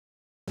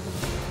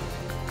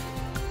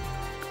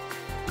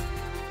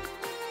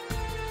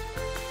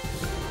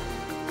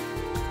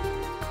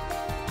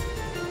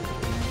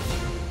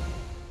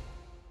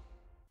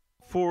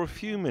For a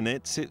few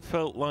minutes it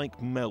felt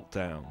like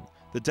meltdown.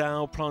 The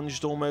Dow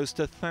plunged almost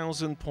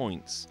 1,000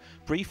 points,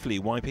 briefly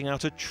wiping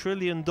out $1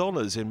 trillion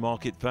in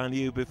market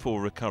value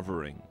before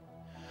recovering.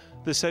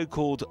 The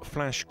so-called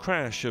flash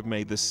crash of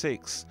May the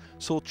 6th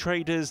saw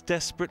traders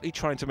desperately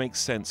trying to make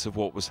sense of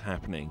what was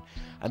happening,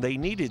 and they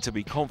needed to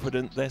be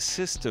confident their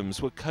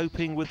systems were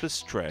coping with the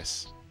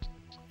stress.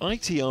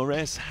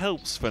 ITRS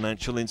helps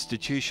financial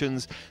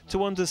institutions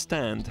to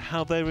understand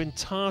how their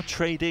entire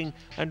trading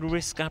and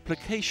risk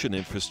application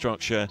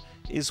infrastructure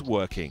is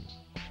working.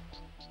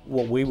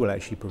 What we will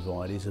actually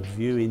provide is a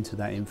view into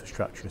that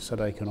infrastructure so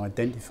they can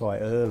identify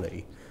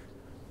early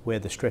where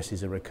the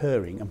stresses are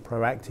occurring and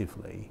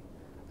proactively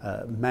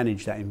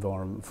manage that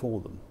environment for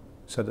them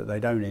so that they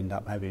don't end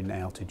up having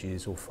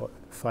outages or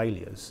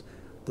failures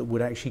that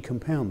would actually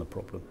compound the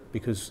problem.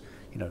 Because,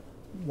 you know,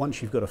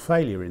 once you've got a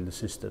failure in the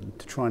system,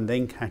 to try and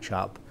then catch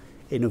up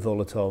in a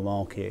volatile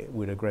market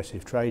with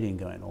aggressive trading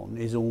going on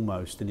is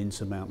almost an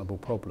insurmountable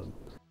problem.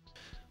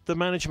 The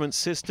management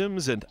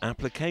systems and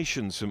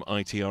applications from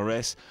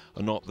ITRS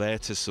are not there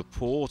to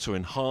support or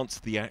enhance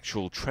the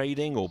actual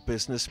trading or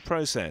business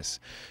process,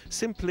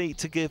 simply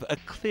to give a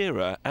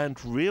clearer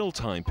and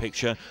real-time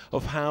picture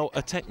of how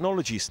a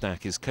technology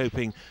stack is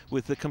coping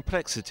with the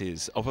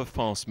complexities of a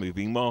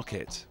fast-moving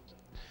market.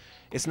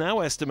 It's now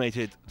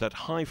estimated that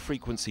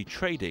high-frequency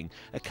trading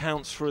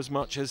accounts for as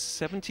much as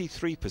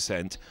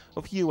 73%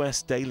 of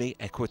US daily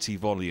equity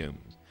volume.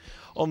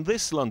 On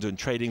this London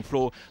trading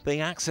floor, they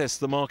access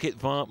the market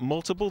via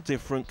multiple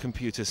different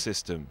computer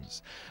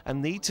systems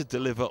and need to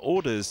deliver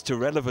orders to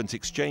relevant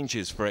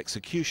exchanges for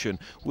execution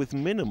with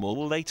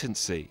minimal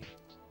latency.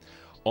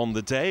 On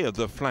the day of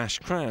the flash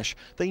crash,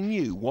 they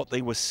knew what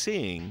they were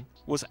seeing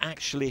was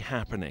actually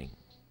happening.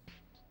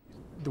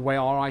 The way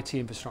our IT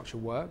infrastructure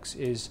works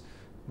is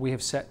we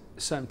have set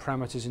certain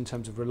parameters in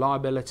terms of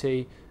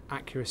reliability,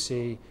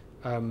 accuracy,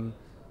 and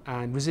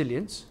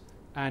resilience.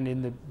 And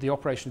in the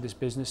operation of this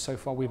business so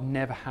far, we've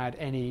never had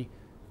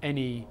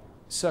any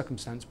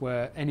circumstance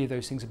where any of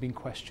those things have been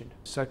questioned.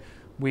 So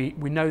we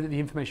know that the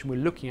information we're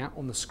looking at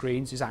on the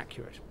screens is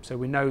accurate. So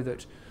we know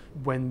that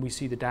when we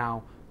see the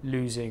Dow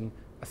losing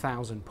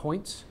 1,000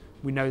 points,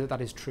 we know that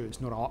that is true.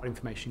 It's not our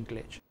information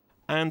glitch.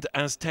 And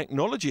as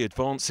technology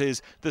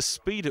advances, the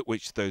speed at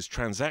which those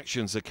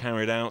transactions are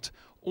carried out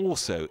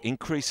also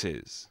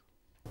increases.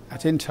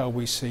 At Intel,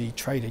 we see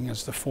trading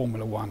as the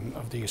Formula One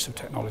of the use of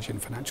technology in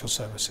financial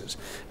services.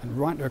 And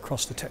right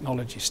across the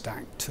technology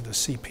stack to the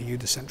CPU,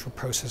 the central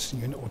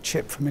processing unit or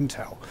chip from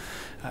Intel,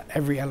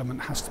 every element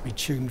has to be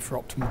tuned for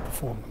optimal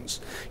performance.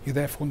 You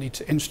therefore need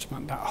to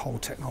instrument that whole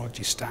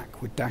technology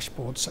stack with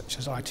dashboards such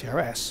as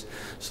ITRS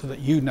so that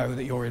you know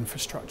that your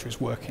infrastructure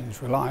is working,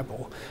 is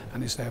reliable,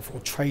 and is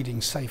therefore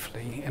trading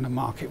safely in a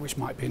market which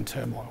might be in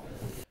turmoil.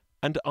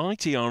 And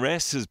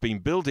ITRS has been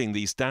building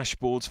these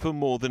dashboards for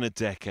more than a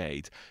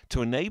decade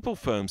to enable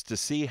firms to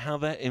see how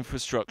their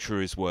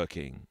infrastructure is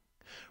working.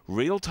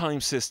 Real-time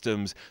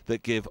systems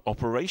that give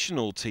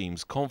operational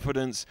teams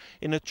confidence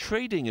in a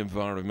trading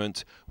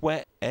environment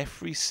where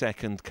every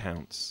second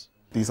counts.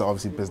 These are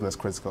obviously business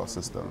critical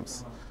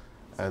systems,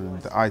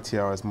 and the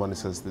ITRS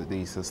monitors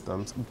these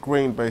systems.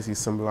 Green basically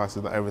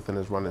symbolizes that everything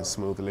is running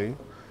smoothly.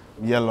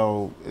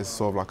 Yellow is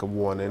sort of like a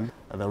warning,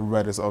 and then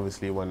red is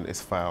obviously when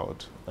it's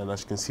failed. And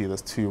as you can see,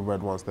 there's two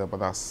red ones there, but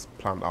that's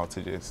planned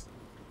outages.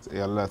 It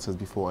alerts us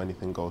before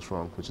anything goes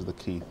wrong, which is the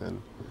key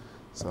thing.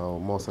 So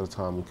most of the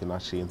time we can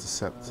actually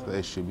intercept the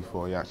issue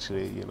before it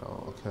actually,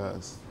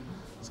 occurs.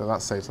 So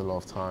that saves a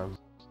lot of time.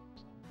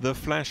 The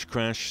flash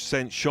crash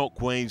sent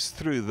shockwaves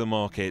through the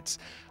markets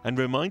and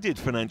reminded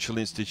financial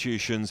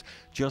institutions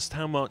just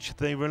how much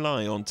they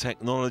rely on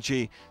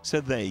technology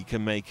so they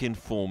can make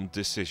informed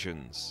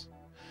decisions.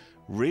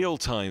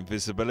 Real-time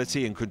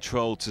visibility and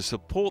control to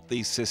support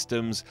these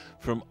systems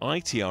from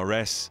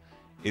ITRS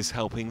is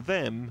helping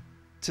them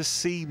to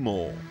see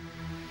more.